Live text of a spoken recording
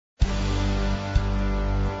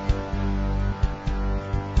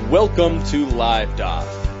Welcome to Live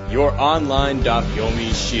Daf, your online Daf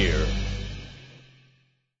Yomi Shir.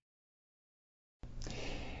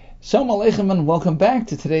 Shalom Aleichem and welcome back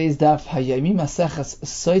to today's Daf Hayomi Maseches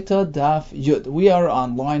Sotah Daf Yud. We are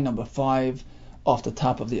on line number 5 off the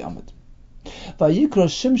top of the Amud. Vayikra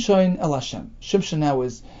Shimshon El Hashem. Shimshon now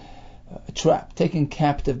is trapped, taken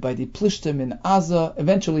captive by the Plishtim in Gaza.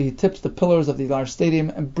 Eventually he tips the pillars of the large stadium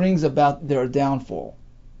and brings about their downfall.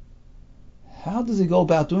 How does he go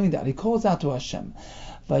about doing that? He calls out to Hashem.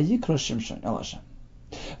 Vayikra Shimshon El Hashem.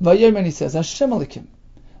 Vayomer, he says, Hashem Alikim,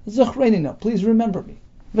 Zachreinina, please remember me.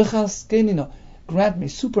 V'chaskenina, grant me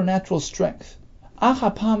supernatural strength.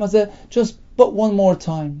 Achapam hazeh, just but one more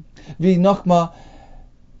time. V'nokma,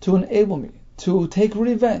 to enable me to take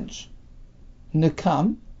revenge.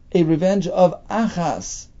 Nekam, a revenge of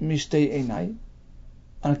achas mishtei einai,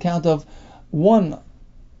 on account of one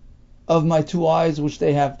of my two eyes which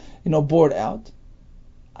they have, bored out.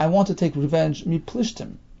 I want to take revenge,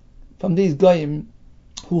 miplishtim, from these goyim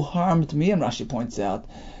who harmed me. And Rashi points out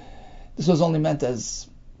this was only meant as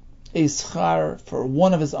a schar for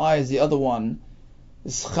one of his eyes. The other one,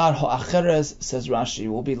 schar ha'acheres, says Rashi,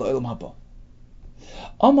 will be lo'elam haba.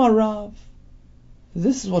 Amar Rav,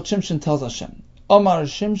 this is what Shimshon tells Hashem. Amar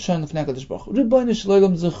Shimshon l'fnei HaKadosh Baruch Hu, Ribono shel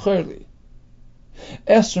olam zecher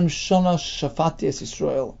esrim shana shafati es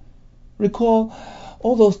Yisrael. Recall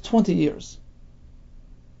all those 20 years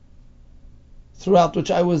throughout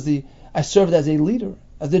which I served as a leader,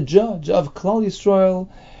 as a judge of Klal Yisrael.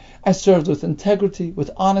 I served with integrity,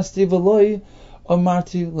 with honesty. V'loi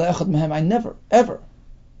omarti le'echad mehem. I never, ever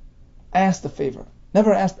asked a favor.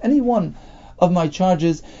 Never asked any one of my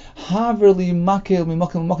charges, haverli makel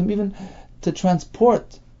mimakel makel, even to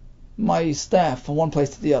transport my staff from one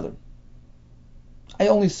place to the other. I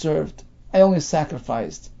only served. I only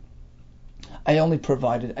sacrificed. I only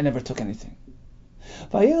provided. I never took anything.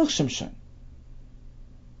 Vayelach Shimshon.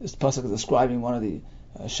 This pasuk is describing one of the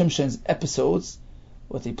Shimshon's episodes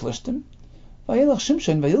with the Plishtim. Vayelach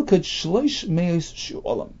Shimshon vayilkad shleish meis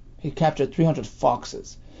shu'olam. He captured 300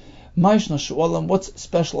 foxes. Ma'ishna shu'olam. What's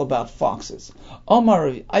special about foxes?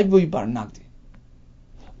 Amar Aivui bar Nagdi.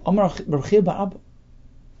 Amar Barchia bar Abba.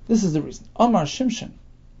 This is the reason. Amar Shimshon.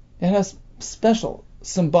 It has special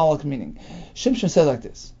symbolic meaning. Shimshon said like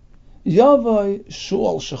this. Yavai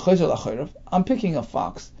shu'al shechayzer l'chayrav. I'm picking a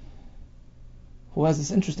fox who has this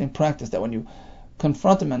interesting practice that when you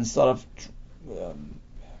confront him and sort of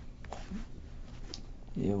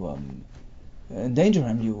endanger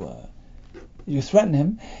him, you threaten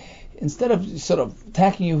him, instead of sort of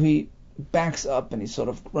attacking you, he backs up and he sort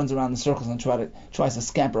of runs around in circles and tries to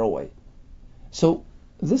scamper away. So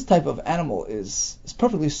this type of animal is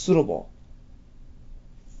perfectly suitable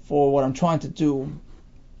for what I'm trying to do,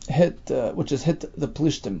 which is hit the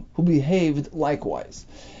Plishtim, who behaved likewise.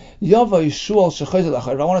 I want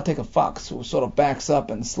to take a fox who sort of backs up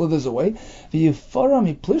and slithers away. I want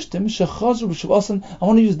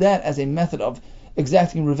to use that as a method of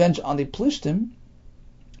exacting revenge on the Plishtim.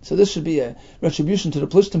 So this should be a retribution to the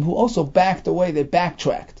Plishtim who also backed away. They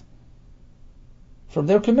backtracked from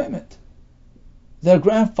their commitment. Their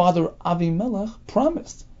grandfather Avimelech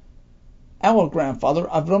promised our grandfather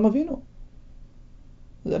Avram Avinu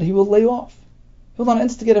that he will lay off. He will not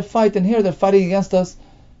instigate a fight, and here they're fighting against us.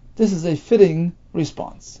 This is a fitting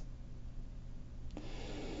response.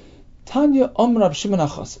 Tanya Omrab Shimon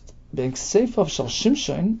Achasit, being safe of Shal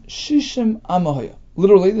Shimshon Shishim Amahoya.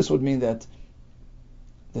 Literally, this would mean that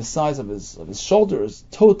the size of his shoulders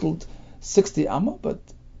totaled 60 amma, but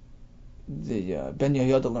the Ben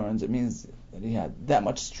Yehoyada learns it means that he had that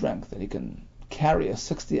much strength that he can carry a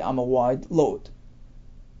 60 amma wide load.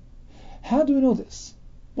 How do we know this?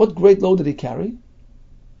 What great load did he carry?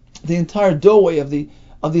 The entire doorway of the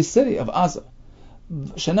city of Gaza.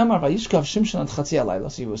 Shenamar vayishkav Shimshon ad chatzi halayla.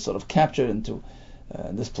 So he was sort of captured into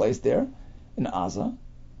this place there in Gaza,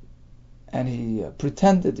 and he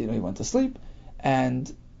pretended, he went to sleep, and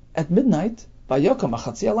at midnight, vayokam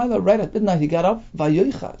chatzi halayla, right at midnight, he got up,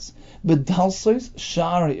 vayoichaz bedalsois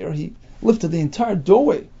sha'ar, he lifted the entire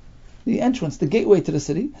doorway, the entrance, the gateway to the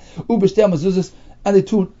city, ubishtei mezuzos, and the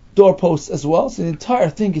two doorposts as well. So the entire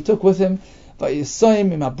thing he took with him,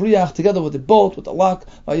 vayisayim im abriach, together with the bolt, with the lock,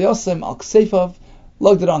 vayosem al kseifav,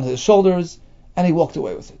 lugged it on his shoulders, and he walked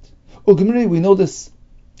away with it. Ugemiri, we know this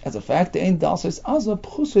as a fact. The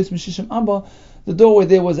doorway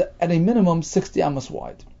there was at a minimum 60 amos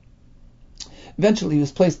wide. Eventually he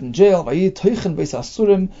was placed in jail. What does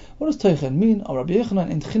teichen mean? Rabbi Yochanan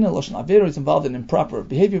in Tchina Lashon Avera is involved in improper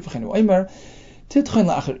behavior.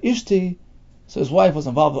 So his wife was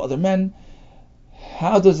involved with other men.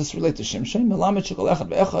 How does this relate to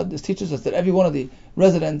Shimshon? This teaches us that every one of the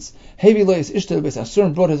residents,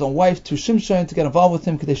 brought his own wife to Shimshon to get involved with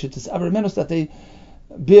him, that they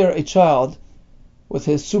bear a child with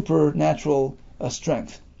his supernatural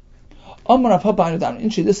strength.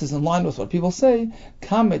 This is in line with what people say,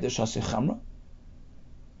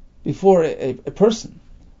 before a person,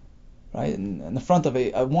 right, in the front of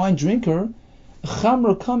a wine drinker,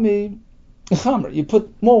 you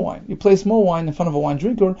put more wine. You place more wine in front of a wine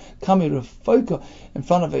drinker. In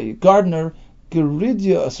front of a gardener,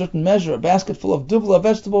 a certain measure, a basket full of duvla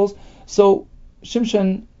vegetables. So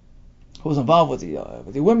Shimshon, who was involved with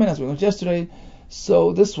the women, as we learned yesterday,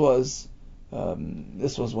 so this was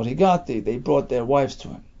what he got. They brought their wives to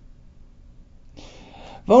him.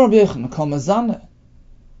 When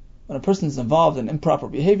a person is involved in improper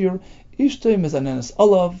behavior, his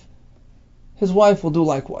wife will do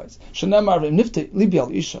likewise. If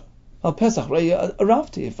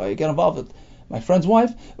I get involved with my friend's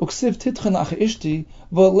wife, the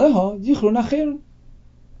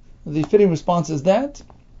fitting response is that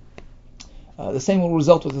the same will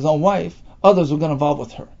result with his own wife. Others will get involved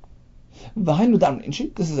with her.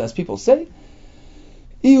 This is as people say.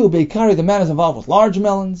 The man is involved with large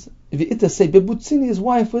melons. His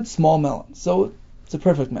wife with small melons. So it's a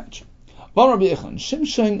perfect match.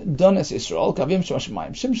 Shimshon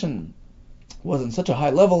was in such a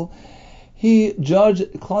high level, he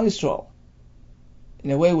judged Klal Yisrael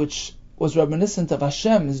in a way which was reminiscent of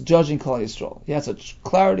Hashem's judging Klal Yisrael. He had such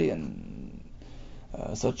clarity and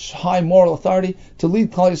such high moral authority to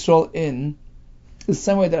lead Klal Yisrael in the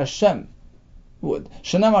same way that Hashem would.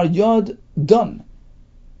 Shenamar Yod Don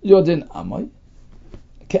Yodin Amoy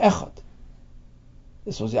Ke'echad.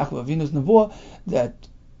 This was Yaakov Avinu's nevuah that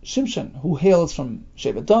Shimshon, who hails from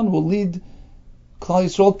Shevet Dan, will lead Klal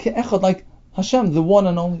Yisrael ke'echad, like Hashem, the one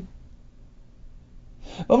and only.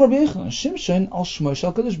 Shimshon al Shmoy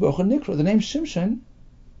Shel Kadosh Baruch Hu Nikra. The name Shimshon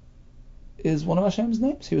is one of Hashem's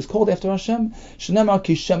names. He was called after Hashem. Shenemar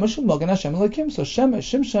ki Shemesh Magen Hashem Elokim. So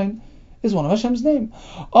Shimshon is one of Hashem's name.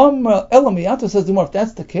 Elamiyata says the more, if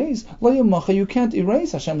that's the case, you can't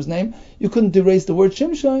erase Hashem's name. You couldn't erase the word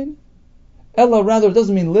Shimshon. Ella, rather, it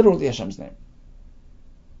doesn't mean literally Hashem's name.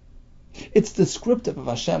 It's descriptive of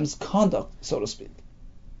Hashem's conduct, so to speak.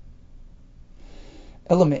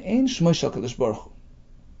 Ella me'ein Shmoy Shel Kadosh Baruch Hu.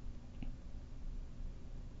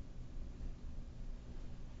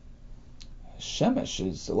 Shemesh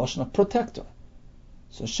is a lashon of protector.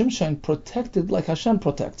 So Shimshon protected like Hashem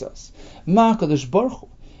protects us. Ma Kadosh Baruch Hu,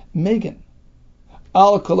 Megan,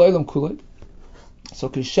 Al Kol Olam Kulei. So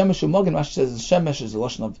Shemesh U'Mogen, Rashi says Shemesh is a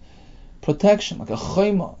lashon of protection, like a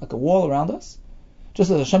chayma, like a wall around us. Just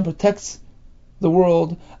as Hashem protects the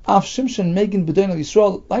world, Av Shimshon Megan B'Deinal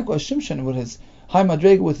Yisrael, likewise Shimshon with his high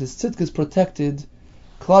madrega, with his tzidkas, protected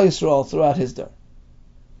Klal Yisrael throughout his day.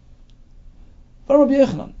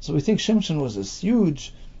 So we think Shimshon was this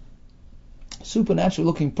huge, supernatural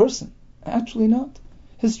looking person. Actually not.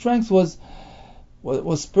 His strength was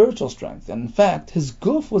spiritual strength, and in fact his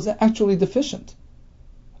guf was actually deficient.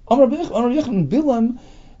 Bilam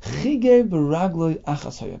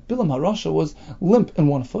Harasha was limp in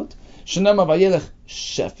one foot. Shenema Vayelech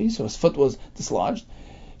Shefi, so his foot was dislodged.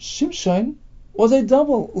 Shimshon was a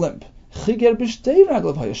double limp. Chiger B'shtei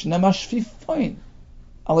Raglav Haya, Shenema Shfifain.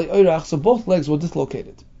 So both legs were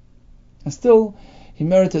dislocated. And still, he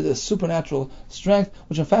merited a supernatural strength,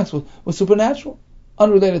 which in fact was supernatural,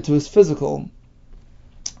 unrelated to his physical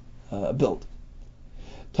build.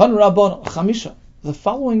 Tan Rabban Chamisha, the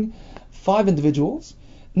following 5 individuals,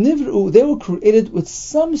 Nivru, they were created with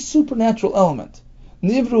some supernatural element.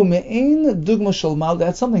 Nivru me'ein dugma shel mal, they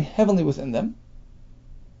had something heavenly within them.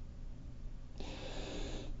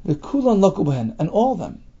 The kulan laku behen, and all of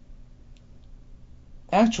them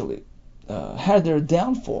actually had their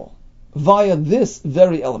downfall via this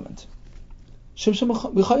very element.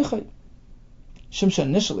 Shimshon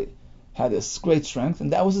initially had this great strength,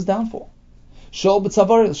 and that was his downfall.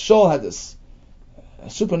 Shaul had this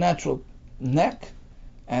supernatural neck,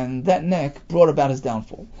 and that neck brought about his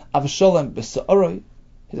downfall. Avshalom b'sa'oroi,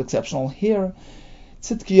 his exceptional hair.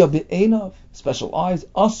 Tzidkiya b'einav, special eyes.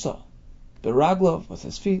 Asa b'raglav, with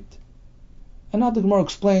his feet. And now the Gemara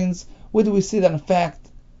explains, where do we see that in fact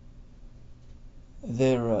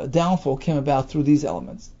their downfall came about through these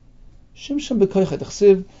elements? Shimshon b'koichet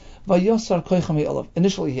chsiv vayosar koichem me'elav.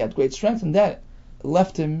 Initially he had great strength, and that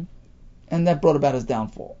left him, and that brought about his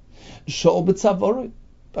downfall. Shaul b'tzavoroi,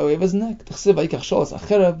 by way of his neck. So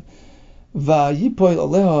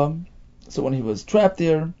when he was trapped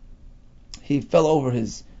there, he fell over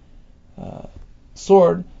his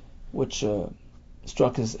sword, which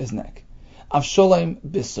struck his neck. Avsholem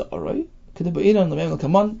Bisa'arai.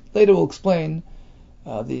 Later we'll explain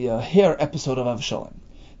the hair episode of Avsholem.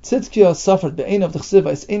 Tzidkiah suffered be'ein of the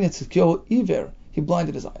chsiva, is ein Tzidkiah iver. He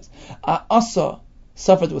blinded his eyes. Asa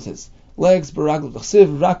suffered with his legs, baraglav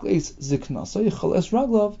d'chsiv, rakleis ziknasa, yichal es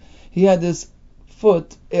raglav. He had this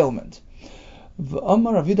foot ailment.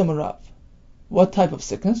 V'amar Rav Yudah Marav. What type of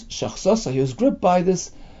sickness? Shachsasa. He was gripped by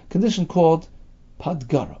this condition called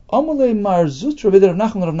padgara. Amalei mar zutra v'der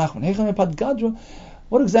Rav Nachman. Heicham padgadra.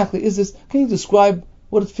 What exactly is this? Can you describe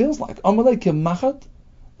what it feels like? Amalei kemachat,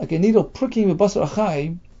 like a needle pricking with basar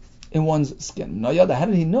achai in one's skin. Now, how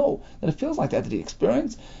did he know that it feels like that? Did he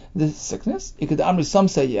experience this sickness? Some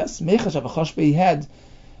say yes. He had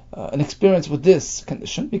an experience with this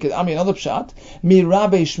condition. Because another pshat, mi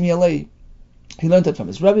rabbi shmialei. He learned it from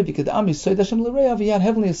his rabbi. Because he had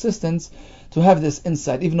heavenly assistance to have this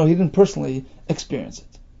insight, even though he didn't personally experience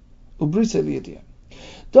it.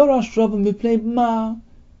 Darash rabbi mipnei ma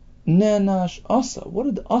nenash asa. What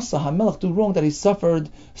did Asa HaMelech do wrong that he suffered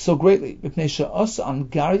so greatly? Mipnei she'asa an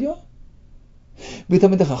garya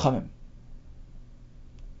b'tamidei chachamim.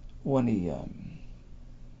 When he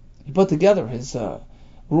put together his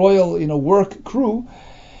royal work crew,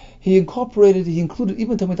 he included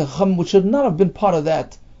even Tamidei Chachamim, which should not have been part of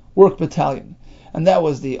that work battalion, and that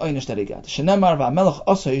was the einish that he got. Shenemar v'Hamelech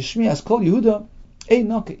Asa Yishmi as Kol Yehuda Ein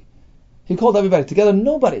Naki. He called everybody together.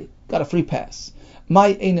 Nobody got a free pass.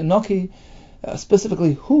 My Ein Naki,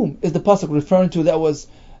 specifically, whom is the pasuk referring to that was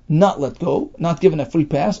not let go, not given a free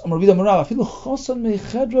pass? Even the chasan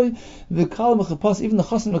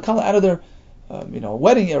mekala out of their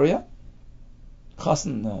wedding area.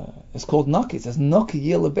 Chasan is called naki. It says naki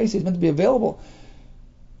yel base. He's meant to be available,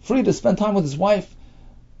 free to spend time with his wife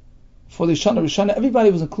for the Shana Rishana.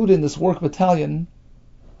 Everybody was included in this work battalion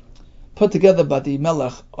put together by the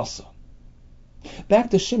Melech Asa. Back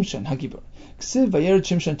to Shimshon Hagibur. Ksiv vayered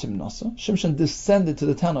Shimshon Timnasa. Shimshon descended to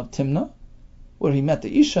the town of Timnah, where he met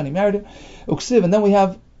the Isha and he married her. Uksiv, and then we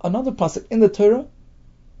have another pasuk in the Torah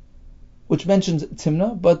which mentions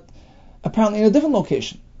Timnah, but apparently in a different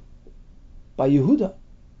location. By Yehuda,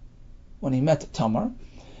 when he met Tamar,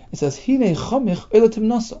 it says, Hine chamich ele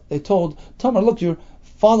Timnasa. They told Tamar, look, your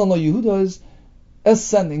father-in-law Yehuda is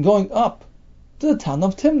ascending, going up to the town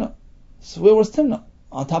of Timnah. So where was Timnah?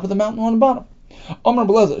 On top of the mountain or on the bottom? Omar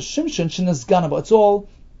Beleza, Shimshon Shinas Ganaba. It's all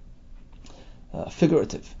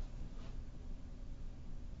figurative.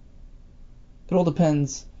 It all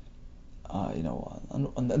depends,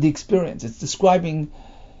 on the experience. It's describing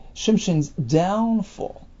Shimshon's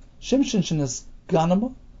downfall. Shimshon Shinas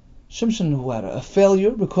Ganaba, Shimshon who had a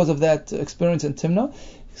failure because of that experience in Timnah.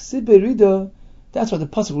 Siberida, that's why the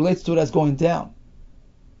pasuk relates to it as going down,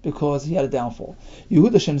 because he had a downfall.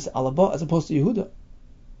 Yehuda Shinas Alaba, as opposed to Yehuda,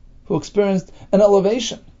 who experienced an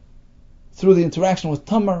elevation through the interaction with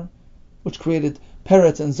Tamar, which created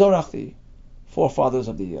Peretz and Zorach, the forefathers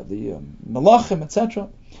of the Melachim, etc.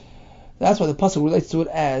 That's why the pasuk relates to it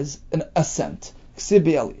as an ascent. That's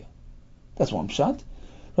one pshat.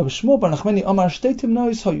 Rabbi Shmuel Bar Nachmani Amar Shtei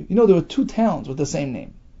Timna'os Hayu. There were two towns with the same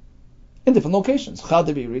name in different locations. Chad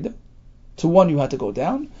B'Yerida. To one you had to go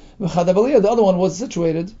down. Chad B'Aliyah, the other one was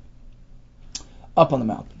situated up on the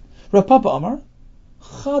mountain. Rav Papa Amar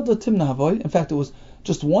Chad Timnah Havoy. In fact, it was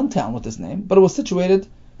just one town with this name, but it was situated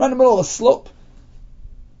right in the middle of a slope.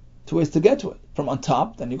 Two ways to get to it. From on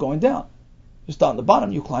top, then you're going down. You start on the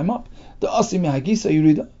bottom, you climb up. The Asi Mehagisa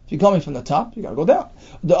Yurida. If you're coming from the top, you gotta go down.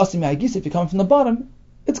 The Asi Mehagisa, if you're coming from the bottom,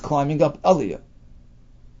 it's climbing up Aliyah.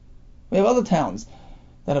 We have other towns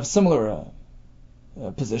that have similar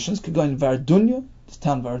positions. Could go in Vardunya, this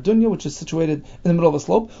town Vardunya, which is situated in the middle of a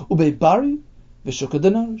slope. Ubei Bari,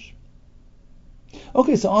 Vishukadanash.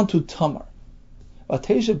 Okay, so on to Tamar.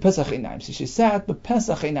 See, she sat, but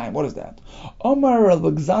Pesach Einaim, what is that? Omar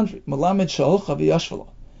Alexandri, Malamed Shalcha V'Yashvala.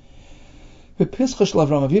 Pesach Shel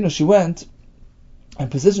Avram Avinu, she went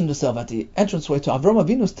and positioned herself at the entranceway to Avram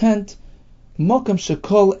Avinu's tent. Mokem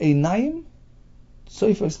Shekol Einaim,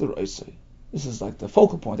 Soifes L'Roisei. This is like the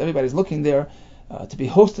focal point. Everybody's looking there to be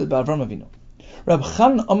hosted by Avram Avinu. Rab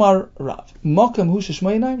Chan Amar Rav. Mokem Hu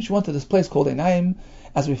Sheshmo Einaim. She went to this place called Einaim,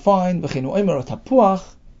 as we find V'chenu Omer Tapuach.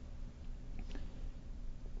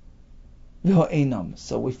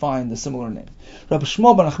 So we find the similar name. Rabbi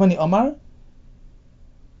Shmuel Bar Nachmani Amar,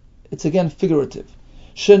 it's again figurative.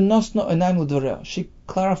 She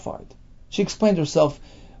clarified. She explained herself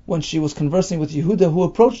when she was conversing with Yehuda, who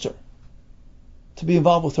approached her to be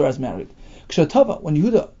involved with her as married. When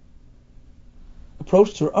Yehuda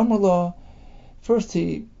approached her, Amarla, first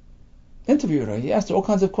he interviewed her. He asked her all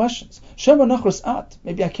kinds of questions. Shema nachras at.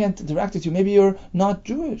 Maybe I can't interact with you. Maybe you're not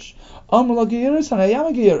Jewish. Amr geirus and I am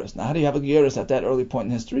a geirus. Now, how do you have a geirus at that early point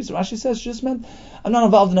in history? So Rashi says she just meant I'm not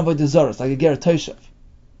involved in avodah zarah, like a ger toshav.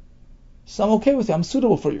 So I'm okay with you. I'm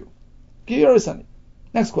suitable for you. Geirus ani.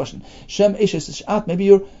 Next question. Shem eshes at. Maybe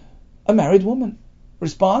you're a married woman.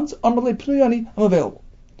 Response: Amr le pnuyani. I'm available.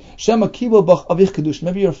 Shem akibel bach avich kedush.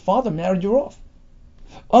 Maybe your father married you off.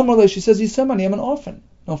 Amr le, she says, Yisemani. I'm an orphan.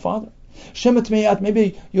 No father. Shemet meyat,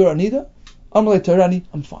 maybe you're Anida. Amalei Torani,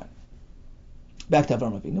 I'm fine. Back to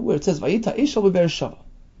Avram Avinu, where it says Vayita Eshel beBeersheva.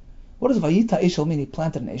 What does Vayita Eshel mean? He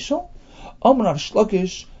planted an Eshel. Amar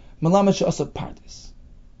Shlokish Melamed she'asa Pardis.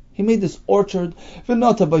 He made this orchard,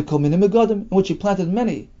 V'nata by Kol Minim Megadim, in which he planted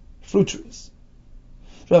many fruit trees.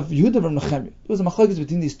 Rav Yehuda Rav Nechemia. There was a machlokes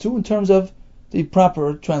between these two in terms of the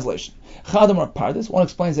proper translation. Chad Amar Pardis. One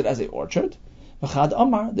explains it as a orchard. V'chad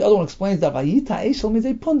Amar, the other one explains that Vayita Eshel means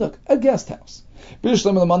a punduk, a guest house.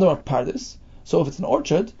 B'yishlam l'mandar of Pardis. So if it's an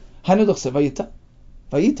orchard, Hanudoch se Vayita.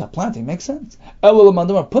 Vayita, planting, makes sense. Elo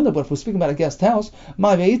l'mandar of punduk, but if we're speaking about a guest house,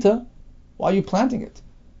 my Vayita, why are you planting it?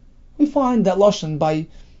 We find that lashon by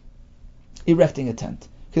erecting a tent.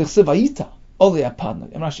 Vayita, only a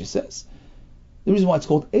padnak. And Rashi says, the reason why it's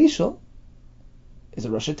called Eshel is a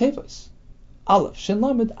Rosh Tevos. Aleph, Shin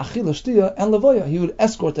Lamed, Achila Shtia, and Lavoya. He would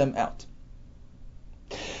escort them out.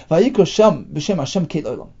 So in this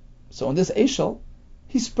Eshel,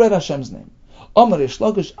 he spread Hashem's name.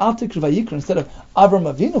 Instead of Avram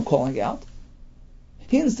Avinu calling out,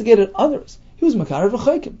 he instigated others. He was Makarev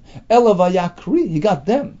V'chaykim. Ela Vayakri, he got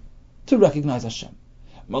them to recognize Hashem.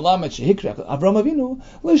 Avram Avinu,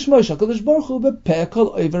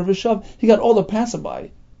 he got all the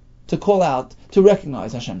passerby to call out, to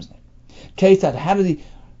recognize Hashem's name. Keitad, how did he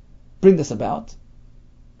bring this about?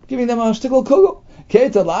 Giving them a shtickle kugel.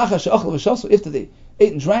 If they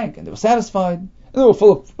ate and drank and they were satisfied and they were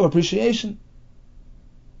full of appreciation,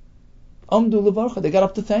 Amdu levarcha, they got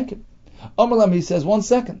up to thank him. Amalam, he says, 1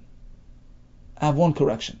 second. I have one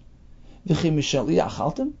correction. Do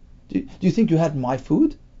you think you had my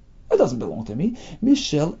food? It doesn't belong to me.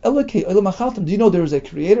 Do you know there is a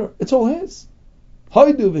creator? It's all his.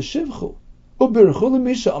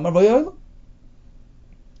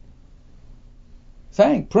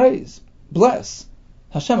 Thank, praise, bless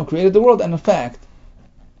Hashem who created the world, and in fact,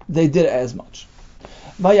 they did as much.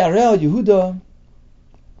 Vayarel Yehuda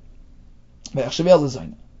v'yachshavel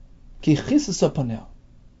l'zayna ki chisus apaneh.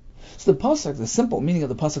 So the pasuk, the simple meaning of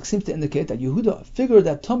the pasuk, seems to indicate that Yehuda figured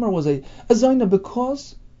that Tamar was a zayna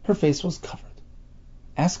because her face was covered.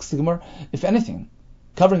 Asks the Gemara, if anything,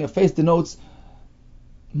 covering a face denotes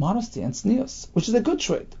modesty and tznius, which is a good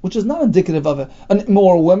trait, which is not indicative of an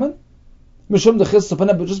immoral woman. But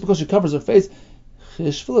just because she covers her face,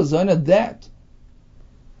 that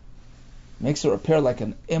makes her appear like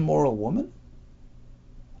an immoral woman.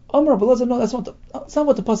 Amar Belazar, no, that's not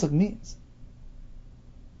what the pasuk means.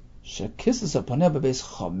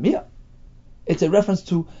 It's a reference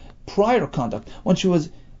to prior conduct. When she was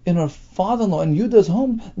in her father-in-law in Yuda's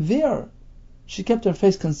home, there she kept her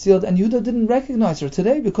face concealed, and Yudah didn't recognize her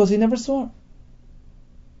today because he never saw her.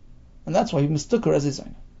 And that's why he mistook her as his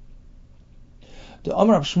zayna. The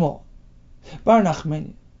Amar of Shmuel, Bar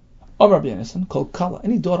Nachmeni, Amar of Yonasan, called Kala,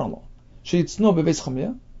 any daughter-in-law, she tzno bebeis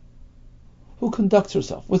chamia, who conducts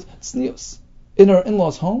herself with tznius in her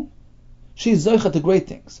in-laws' home, she is zoicha to great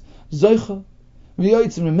things. Zoicha,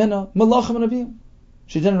 v'yoyitz mimena, malachim and avim.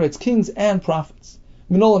 She generates kings and prophets.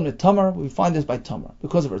 Minolam ne Tamar, we find this by Tamar.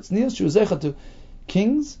 Because of her tznius, she was zoicha to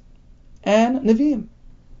kings and neviim.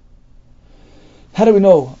 How do we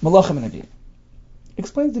know malachim and avim?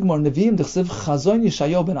 Explains the Gemara, Nevi'im d'chsev Chazon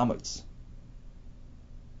Yeshayahu ben Amoitz.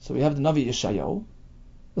 So we have the Navi Yeshayahu,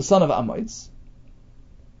 the son of Amoitz,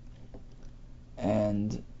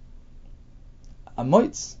 and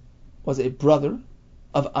Amoitz was a brother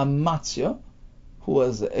of Amatzia, who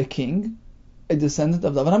was a king, a descendant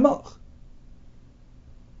of David HaMelech,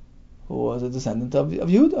 who was a descendant of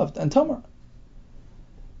Yehuda and Tamar.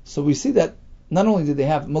 So we see that not only did they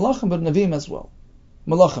have Malachim, but Nevi'im as well.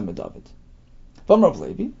 Malachim and David. From Rav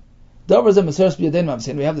Levi, we have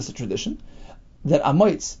this tradition that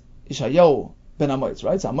Amoitz, Yeshayahu ben Amoitz,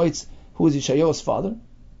 right? So Amoitz, who is Yeshayahu's father,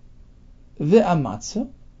 Amatzia,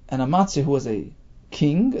 and Amatzia, who was a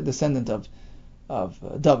king, a descendant of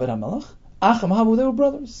David HaMelech, Acham Havu, they were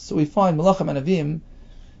brothers. So we find Malachim and Avim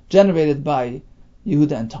generated by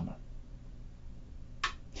Yehuda and Tamar.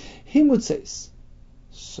 Himut says,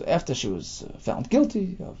 so after she was found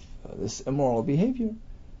guilty of this immoral behavior,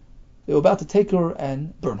 they were about to take her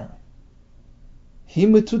and burn her. He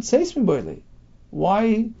mututseis min boile.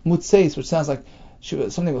 Why mutseis, which sounds like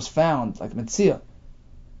something was found, like Metzia,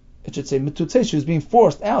 it should say Metutze, she was being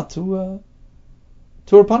forced out to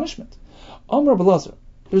her punishment. Amr Belazar,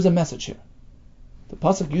 there's a message here. The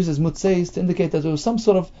pasuk uses Mutzeis to indicate that there was some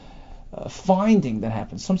sort of finding that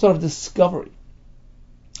happened, some sort of discovery.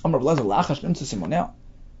 Amr Belazar lachash into Simonel.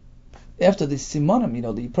 After the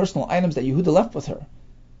Simonim, the personal items that Yehuda left with her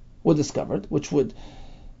were discovered, which would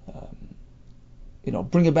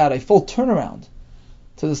bring about a full turnaround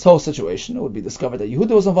to this whole situation. It would be discovered that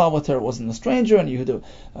Yehuda was involved with her, wasn't a stranger, and Yehuda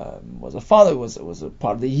was a father, was a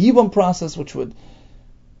part of the Yibum process, which would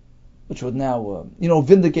now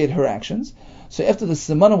vindicate her actions. So after the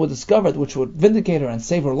Simonim were discovered, which would vindicate her and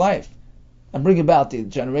save her life, and bring about the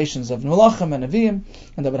generations of Melachim and Nevi'im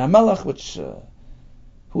and David HaMelech,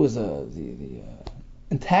 who was the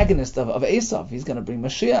antagonist of Esav. He's going to bring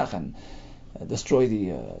Mashiach and destroy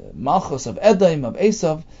the Malchus of Edom, of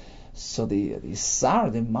Esav. So the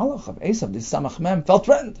Malach of Esav, the Samach Mem, felt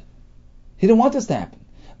threatened. He didn't want this to happen.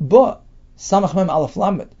 But Samach Mem Aleph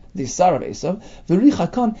Lamed, the Sar of Esav,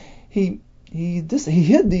 V'richakan, he hid the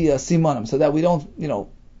Simonim so that we don't,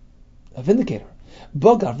 vindicate her.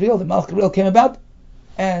 But Gabriel, the Malach Gabriel, came about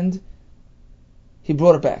and he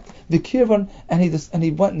brought it back. The Kirvan, and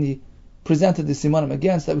he went and he presented the Simonim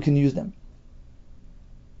again so that we can use them.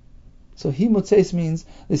 So Mutzeis means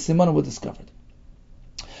the Simonim were discovered.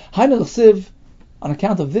 Hainu l'chsiv, on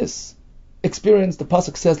account of this experience, the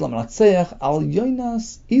pasuk says, "L'manatzeach al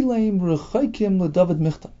yoinas ileim rechaykim leDavid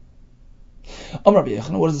michtam." Rabbi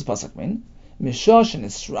Yechon, what does this pasuk mean? Mishash and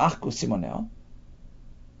Israchku Simoneo.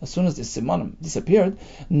 As soon as the Simonim disappeared,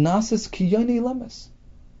 nasis kiyoni lemes.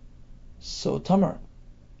 So Tamar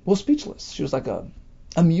was speechless. She was like a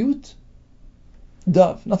mute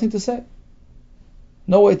dove, nothing to say.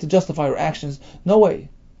 No way to justify her actions, no way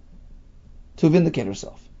to vindicate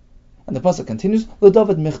herself. And the pasuk continues,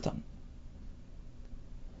 LeDavid Michtam.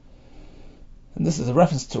 And this is a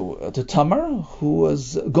reference to Tamar, who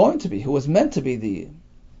was meant to be the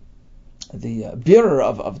bearer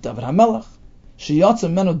of David HaMelech.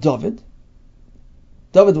 Sheyatza menu David.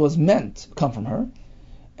 David was meant to come from her.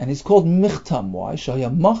 And he's called Michtam. Why? Shahya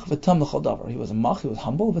Mach v'tam l'chol davar. He was a Mach, he was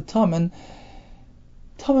humble, v'tam, and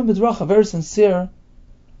Tam and Midracha, very sincere,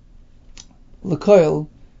 l'koil,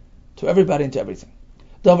 to everybody and to everything.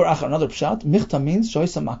 Davar achar, another pshat, Michtam means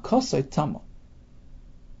Shoysa Makosai Tama.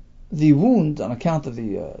 The wound, on account of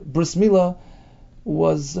the bris milah,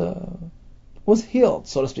 was healed,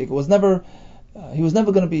 so to speak. It was never, he was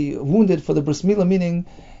never going to be wounded for the bris milah, meaning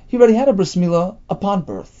he already had a bris milah upon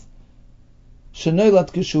birth.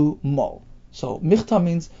 Shenoilat kishu mol. So michtam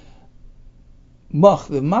means mach.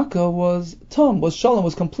 The makkah was tam, was shalom,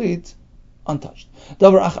 was complete, untouched.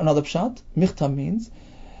 Davar ach, another pshat. Michtam means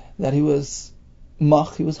that he was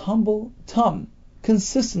mach, he was humble, tam,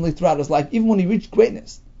 consistently throughout his life. Even when he reached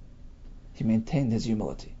greatness, he maintained his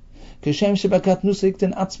humility. Kishem shebakat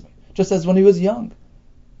nusiktin atzmei. Just as when he was young,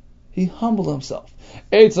 he humbled himself.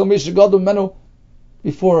 Eitzel mishagadu menu,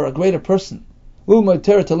 before a greater person. To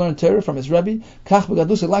learn Torah from his Rebbe.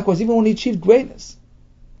 Likewise, even when he achieved greatness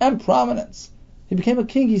and prominence, he became a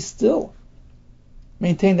king, he still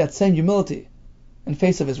maintained that same humility in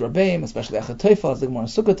face of his Rebbeim, especially Achatophel, as the Gemara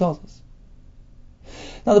Sukkah tells us.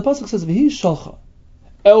 Now the pasuk says, "V'hi shalcha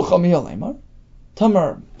elcha mi'alemar."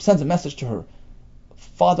 Tamar sends a message to her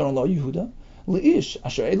father-in-law Yehuda. Leish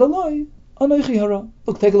asher elaloi anoichi hara.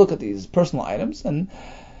 Look, take a look at these personal items, and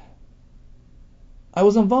I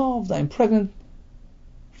was involved. I'm pregnant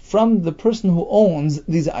from the person who owns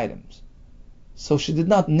these items. So she did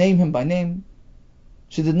not name him by name.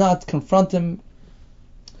 She did not confront him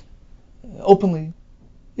openly.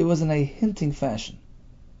 It was in a hinting fashion,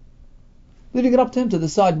 leaving it up to him to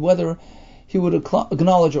decide whether he would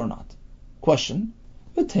acknowledge or not. Question: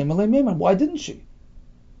 why didn't she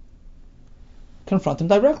confront him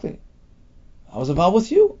directly? I was involved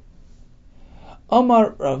with you.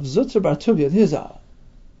 Amar Rav Zutzer Bar Tuvia, here's a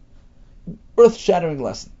earth-shattering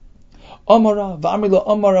lesson. Amara v'amrila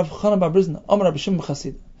Amar Rav Chanan Bar Brizna Amar Rav Shimon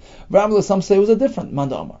Chasida. V'amrila, some say it was a different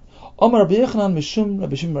Manda Amar. Amar Rabbi Yechanan Mishum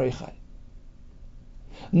Rabbi Shimon Bar Yochai.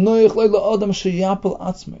 Noich leila Adam sheyapel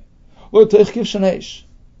atzmei lo teichkiv sheneish.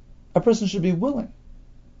 A person should be willing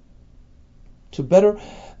to better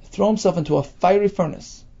throw himself into a fiery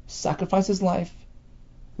furnace, sacrifice his life,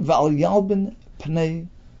 v'al yalbin pnei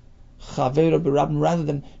chaveira b'rabim, rather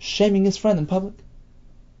than shaming his friend in public.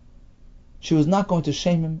 She was not going to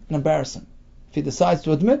shame him and embarrass him. If he decides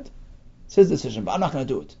to admit, it's his decision, but I'm not going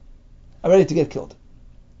to do it. I'm ready to get killed.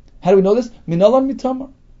 How do we know this? Minalan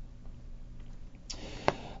mitamar.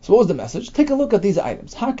 So what was the message? Take a look at these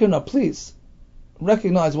items. Haker, now please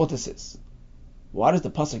recognize what this is. Why does the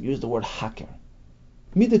pasuk use the word haker?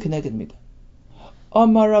 Mida keneged mida.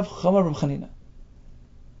 Amar Rav Chama Rav Chanina.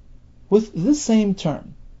 With this same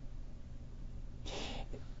term,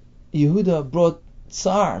 Yehuda brought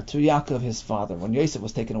tsar to Yaakov, his father, when Yosef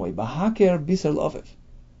was taken away. Bahaker biser l'oviv.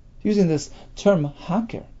 Using this term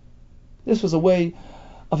haker, this was a way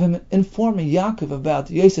of him informing Yaakov about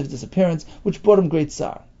Yosef's disappearance, which brought him great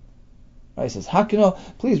tsar. Right? He says, Hakino,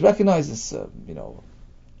 please recognize this,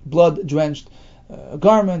 blood-drenched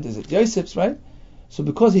garment. Is it Yosef's, right? So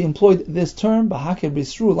because he employed this term, Bahaker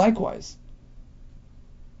bisru, likewise,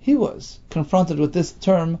 he was confronted with this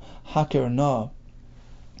term, haker na,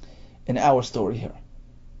 in our story here.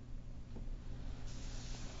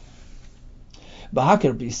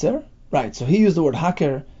 Bahaker biser, right, so he used the word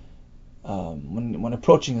haker when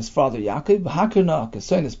approaching his father Yaakov. Bahaker na,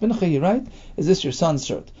 kesoinis binchi, right? Is this your son's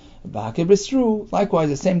shirt? Bahaker bisru, likewise,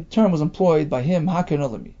 the same term was employed by him, haker na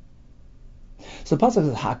lemi. So the pasuk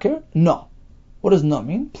says haker, no. What does no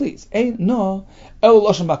mean? Please. Ein no, el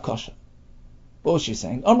loshen bakasha. What was she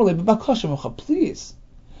saying? Amrle bakasha mocha, please.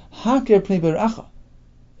 Haker pnei beracha.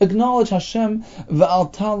 Acknowledge Hashem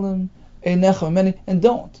v'al talim einecha many, and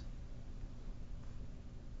don't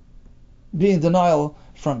be in denial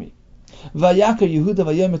from me. Vayakar Yehuda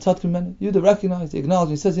vayem etzadka mimeni. Yehuda recognized, he acknowledged,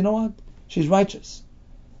 he says, you know what? She's righteous.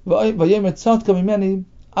 Vayem etzadka mimeni.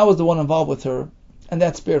 I was the one involved with her, and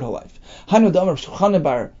that spared her life. Hanu damar shulchan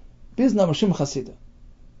bar bizna mashim chasida.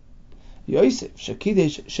 Yosef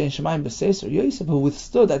shakidesh shein shemayim b'seiser. Yosef, who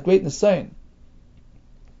withstood that great nisayon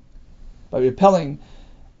by repelling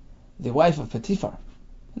the wife of Potiphar.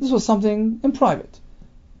 This was something in private.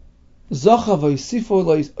 Because of that,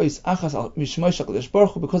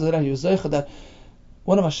 he was zeicha that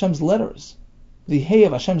one of Hashem's letters, the Hey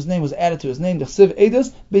of Hashem's name, was added to his name. The Chsiv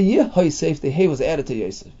Eidos, the Hey was added to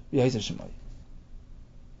Yosef.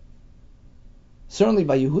 Certainly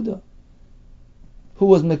by Yehuda, who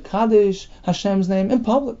was Mekadesh Hashem's name in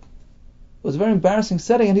public. It was a very embarrassing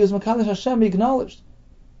setting, and he was Mekadesh Hashem, he acknowledged.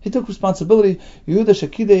 He took responsibility. Yehuda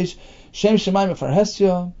Shakidesh Shem Shemayim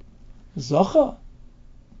Farhesya Zocha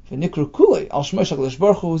V'Nikru Kulei Al Shmei Shakadosh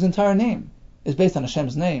Baruch Hu, whose entire name is based on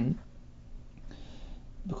Hashem's name,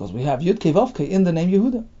 because we have Yud Kei Vav Kei in the name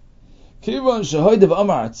Yehuda. Kivan Shehoide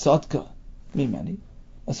V'Amar Tzadka Mimeni.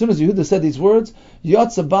 As soon as Yehuda said these words,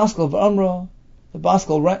 Yatsa Baskel V'Amra, the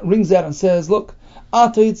Baskel rings out and says, look,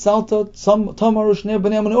 Atoid Salta Tamar Ushne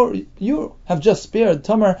B'nei Amunor, you have just spared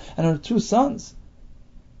Tamar and her two sons,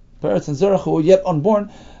 Peretz and Zerach, who were yet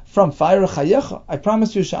unborn, from fire chayecha. I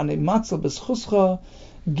promise you, Sha'anei Matzel B'Schuscha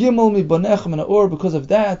Gimel Mi Bonecha Menaor. Because of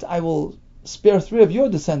that, I will spare 3 of your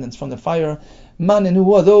descendants from the fire. Man, and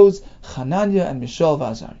who are those? Hananiah and Mishael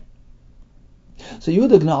v'Azariah. So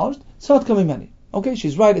Yehuda acknowledged, Tzadka mimeni. Okay,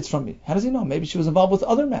 she's right, it's from me. How does he know? Maybe she was involved with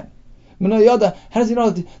other men. How does he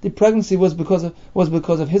know that the pregnancy was because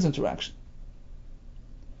of his interaction?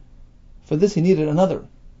 For this, he needed another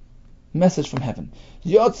message from heaven.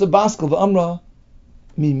 Yotze Baskel v'Amra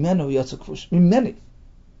Mimenu Yotze Kvushim. Mimeni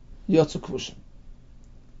Yotze Kvushim.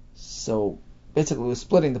 So basically, we're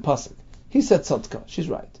splitting the pasuk. He said Tzadka, she's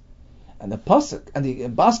right, and the pasuk and the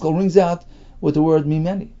Baskel rings out with the word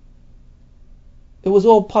Mimeni. It was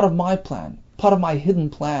all part of my plan, part of my hidden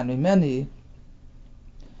plan. Mimeni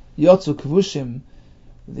Yotze Kvushim,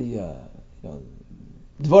 the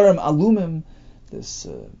Dvarim Alumim, this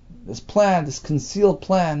plan, this concealed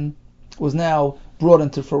plan, was now brought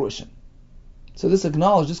into fruition. So this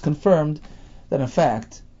confirmed that in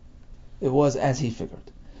fact it was as he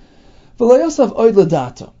figured. What does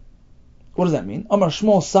that mean? Amar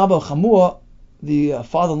Shmuel Saba Chamua, the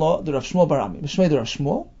father-in-law, the Rav Shmuel Barami. B'shmei the Rav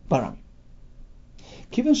Shmuel Barami.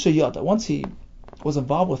 Kivin Sheyada, once he was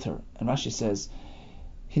involved with her, and Rashi says,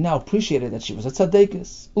 he now appreciated that she was a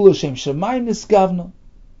tzaddikus. Ulu Shem Shemayim Nisgavna.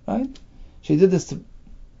 Right? She did this to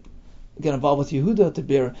get involved with Yehuda, to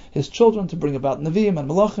bear his children, to bring about Nevi'im and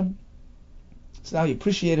Malachim. So now he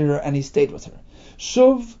appreciated her and he stayed with her.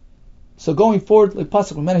 Shuv, so going forward, like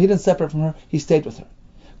Pasuk, he didn't separate from her, he stayed with her.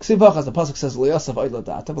 Ksivach, as the Pasuk says, Liyasav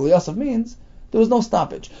Oidladata, but Liyasav means there was no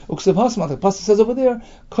stoppage. Uksiv Hasmat, the Pasuk says over there,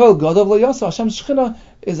 Koil Godav Liyasav, Hashem's Shechina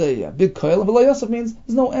is a big Koil, and Liyasav means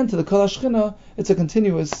there's no end to the Koil Shechina, it's a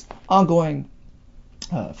continuous, ongoing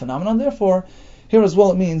phenomenon. Therefore, here as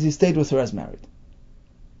well it means he stayed with her as married.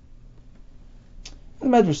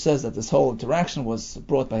 And the Medrash says that this whole interaction was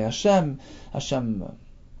brought by Hashem. Hashem,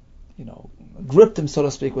 gripped him, so to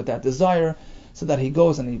speak, with that desire, so that he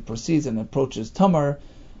goes and he proceeds and approaches Tamar,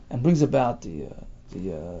 and brings about the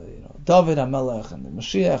David HaMelech and the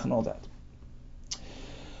Mashiach and all that.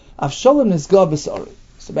 Avshalom Nizga B'Sari.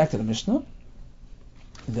 So back to the Mishnah,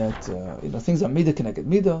 that things are Midah Keneged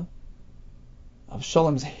Midah.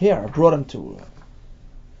 Avshalom's hair brought him to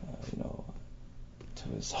to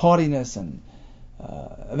his haughtiness, and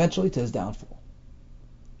eventually to his downfall.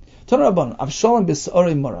 Tanarabban, Avshalom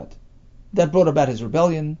b'sa'orei marad. That brought about his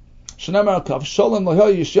rebellion. Shanamar Avshalom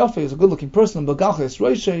lo'hoy yishyafe, he was a good-looking person, b'galches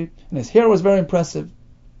roishay, and his hair was very impressive.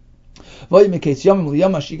 After a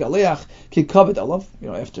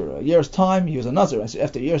year's time, he was a Nazir.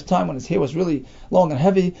 After a year's time, when his hair was really long and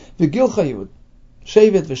heavy, v'gilcha, he would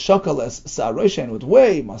shave it, v'shakal es sa'aroshay, and would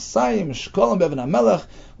weigh masayim shkolam be'evan hamelech,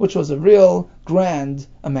 which was a real grand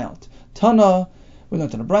amount. Tana, we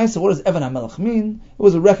learned in a brayso. What does Evan HaMelech mean? It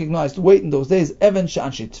was a recognized weight in those days. Evan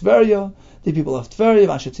she'anshi Tveria, the people of Tveria,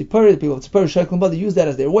 Anshe Tzipori, the people of Tzipori, Sheklum, they used that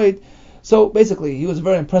as their weight. So basically, he was a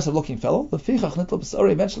very impressive looking fellow.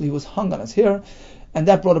 Eventually, he was hung on his hair, and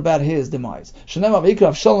that brought about his demise. So this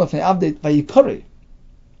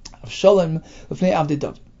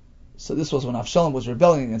was when Avshalom was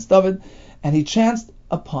rebelling against David, and he chanced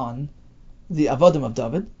upon the Avadim of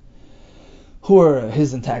David, who were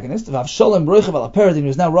his antagonists. Avshalom roichav al hapered, and he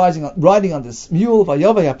was now riding on this mule.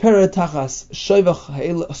 Vayavay hapered tachas soivach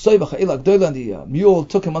ha'ila gdola, and the mule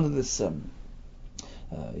took him under this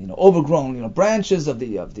overgrown branches of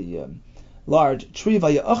the large tree.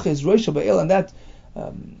 Vayachis roishav ba'il, and that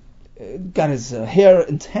got his hair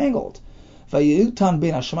entangled. Vayutan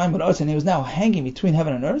bein hashamayim v'aretz, and he was now hanging between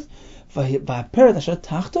heaven and earth. Vayhapered asher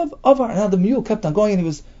tachtav avar, and now the mule kept on going, and he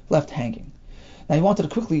was left hanging. Now he wanted to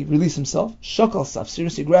quickly release himself. Shakal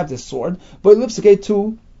safsirus, he grabbed his sword, but he lipsagate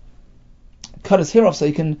to cut his hair off so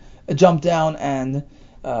he can jump down and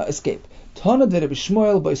escape. Tana de Rabbi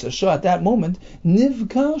Shmuel b'Yisrael, at that moment,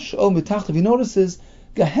 nivkash ol mitachtav, he notices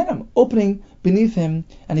Gehenna opening beneath him,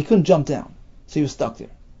 and he couldn't jump down, so he was stuck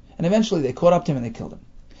there. And eventually they caught up to him and they killed him.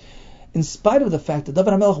 In spite of the fact that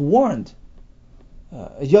David HaMelech warned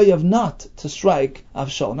Yoav not to strike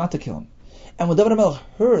Avshalom, not to kill him. And when David HaMelech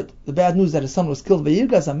heard the bad news that his son was killed,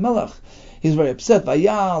 Vayirgaz HaMelech, he was very upset.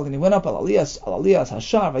 Vayal, and he went up al Aliyas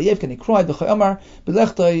Hashar, Vayevk, and he cried, V'chayamar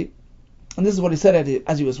B'lechtoi, and this is what he said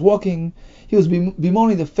as he was walking. He was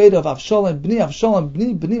bemoaning the fate of Avshalom, Bni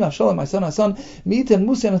Avshalom, my son, Mi'iten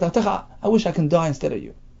Musi Anatatecha, I wish I can die instead of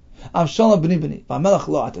you. Avshalom Bni, V'Melech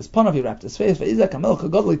lo at his panav, he wrapped his face, V'Izak HaMelech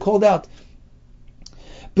HaGadol, he called out,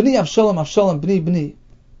 Bni Avshalom, Bni,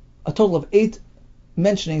 a total of 8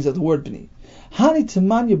 mentionings of the word Bni. Hani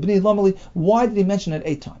Timanya Bni Lomali, why did he mention it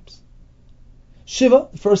 8 times? Shiva,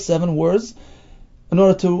 the first 7 words, in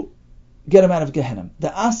order to get him out of Gehenna. The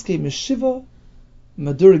Aske Mishiva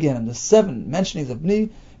Madur Gehenna, the 7 mentionings of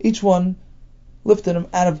Bni, each one lifted him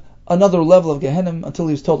out of another level of Gehenna until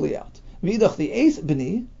he was totally out. V'idach, the 8th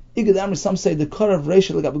Bni, Igad Amri, some say the Kar of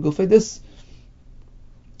Reishel Gabagufay, this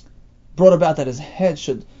brought about that his head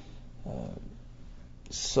should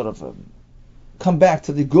come back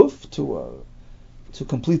to the guf, to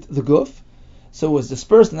complete the guf. So it was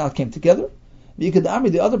dispersed and now it came together.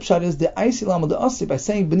 The other pshat is the Aisi Lama the Asi, by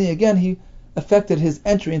saying Bni again, he affected his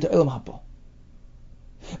entry into Elam Hapa.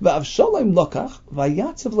 Avshalom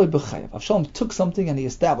took something and he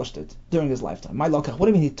established it during his lifetime. My lokach, what do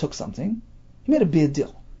you mean he took something? He made a bad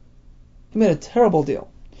deal. He made a terrible deal.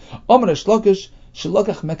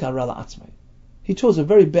 He chose a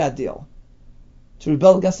very bad deal to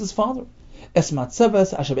rebel against his father. And he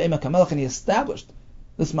established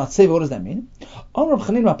this matzeva. What does that mean?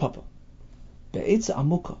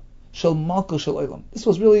 This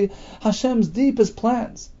was really Hashem's deepest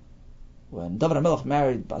plans. When David HaMelech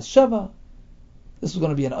married Bathsheba, this was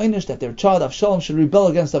going to be an einish that their child Avshalom should rebel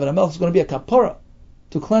against David HaMelech. It's going to be a kapara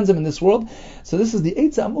to cleanse him in this world. So this is the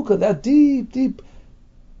Eitza Amukah, that deep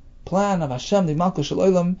plan of Hashem, the Malka Shel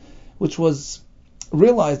Olam, which was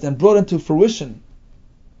realized and brought into fruition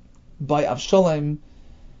by Avshalom,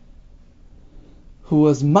 who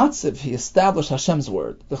was matziv. He established Hashem's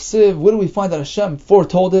word. The Chsiv, where do we find that Hashem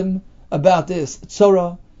foretold him about this?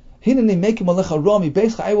 Tzorah. Hineni mekim alecha rami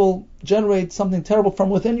beischa, I will generate something terrible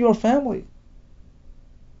from within your family.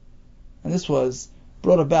 And this was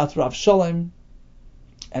brought about through Avshalom,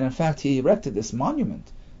 and in fact he erected this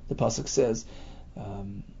monument, the pasuk says,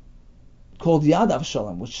 called Yad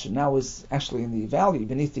Avshalom, which now is actually in the valley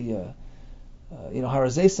beneath the Har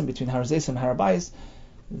HaZeisim, between Har HaZeisim and Har HaBayis,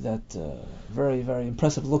 that very, very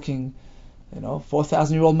impressive looking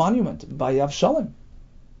 4,000-year-old monument by Avshalom.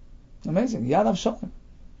 Amazing, Yad Avshalom.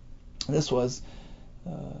 This was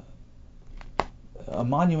a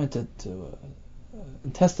monument in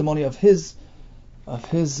testimony of his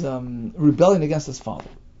rebellion against his father.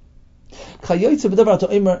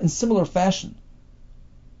 In similar fashion,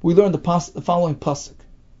 we learn the following pasuk.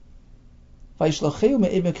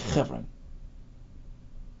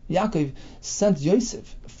 Yaakov sent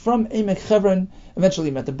Yosef from Emek Chevron. Eventually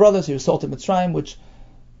he met the brothers. He was sold to Mitzrayim, which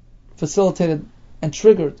facilitated and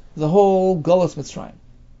triggered the whole Golus Mitzrayim.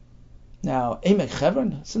 Now, Emek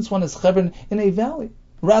Chevron, since one is Chevron in a valley,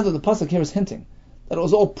 rather the pasuk here is hinting that it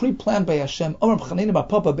was all pre-planned by Hashem. Omer b'chanina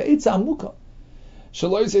b'papa be'etza amuka.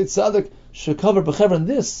 Shaloi Seid Tzadik shekaver b'Chevron.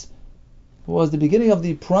 This was the beginning of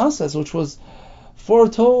the process which was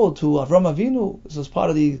foretold to Avram Avinu. This was part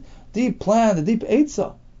of the deep plan, the deep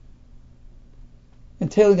etza,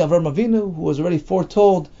 entailing Avram Avinu, who was already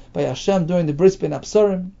foretold by Hashem during the Bris Ben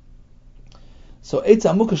Absarim. So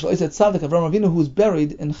etza amuka shaloi Seid Tzadik, Avram Avinu, who was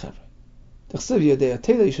buried in Chevron.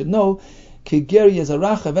 You should know,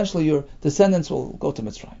 eventually your descendants will go to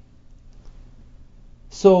Mitzrayim.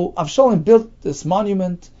 So Avshalom built this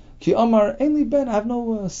monument. Ki Amar, Ainli Ben, I have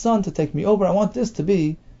no son to take me over. I want this to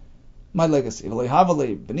be my legacy.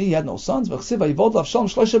 He had no sons. No less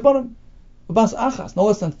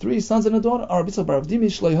than 3 sons and a daughter.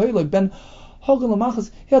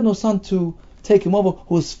 He had no son to take him over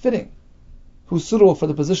who was fitting, who was suitable for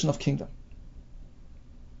the position of kingdom.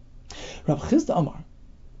 Rav Chizda Amar,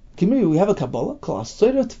 we have a Kabbalah called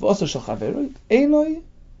Sotah Tvosa Shel Chaveroi Einoi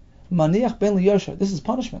Maniach Ben Liyosher. This is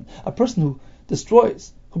punishment. A person who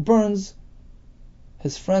destroys, who burns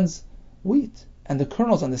his friend's wheat and the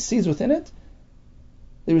kernels and the seeds within it,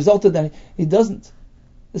 the result is that he doesn't.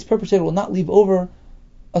 This perpetrator will not leave over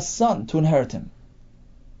a son to inherit him.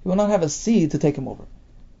 He will not have a seed to take him over.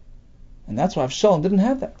 And that's why Avshalom didn't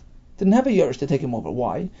have that. Didn't have a Yerush to take him over.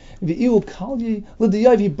 Why? He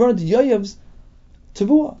burned Yoyev's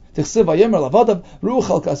Tavua.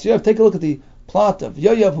 Take a look at the plot of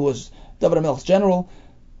Yoyev, who was David HaMelech's general.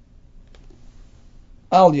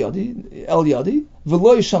 Al Yadi.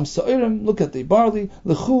 Look at the barley.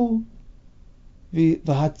 Lechu.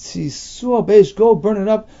 Go burn it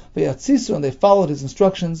up. And they followed his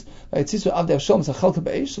instructions.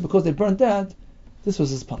 So because they burned that, this was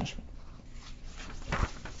his punishment.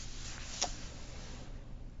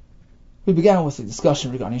 We began with the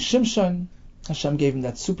discussion regarding Shimshon. Hashem gave him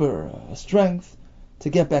that super strength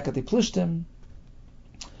to get back at the Plishtim.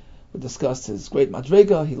 We discussed his great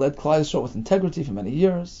Madrega. He led Klal Yisrael with integrity for many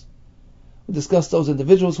years. We discussed those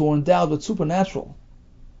individuals who were endowed with supernatural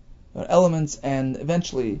elements, and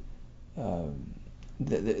eventually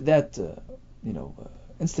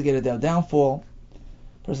instigated their downfall.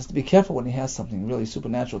 A person has to be careful when he has something really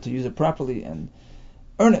supernatural to use it properly and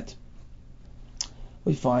earn it.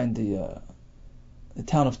 We find the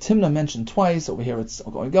town of Timnah mentioned twice. Over here it's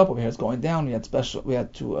going up, over here it's going down. We had 3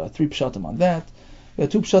 pshatim on that. We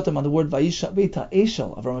had 2 pshatim on the word Vayisha Beita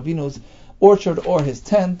Eshel, Avram Avinu's orchard or his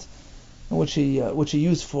tent, which he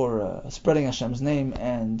used for spreading Hashem's name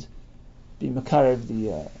and being makarev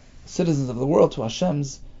the citizens of the world to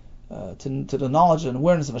Hashem's to the knowledge and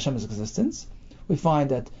awareness of Hashem's existence. We find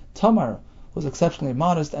that Tamar was exceptionally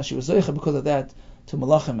modest, and she was zeicha because of that to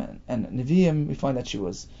Malachim and Nevi'im. We find that she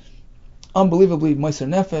was unbelievably Moser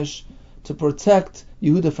Nefesh to protect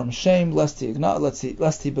Yehuda from shame, lest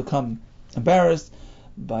he become embarrassed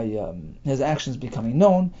by his actions becoming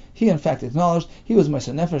known. He in fact acknowledged he was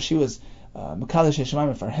Moser Nefesh. He was Mekadesh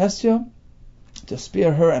Shemaim for Hestia, to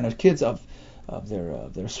spare her and her kids of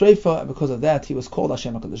their Sreifa, and because of that he was called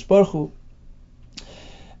Hashem HaKadosh Baruch Hu.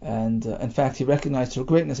 And in fact he recognized her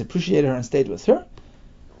greatness, appreciated her, and stayed with her.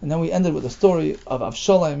 And then we ended with the story of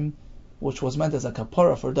Avshalom, which was meant as a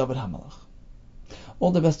kapara for David HaMelech.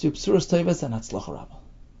 All the best to you, Psuras Teves, and Hatzlacha Rabbah.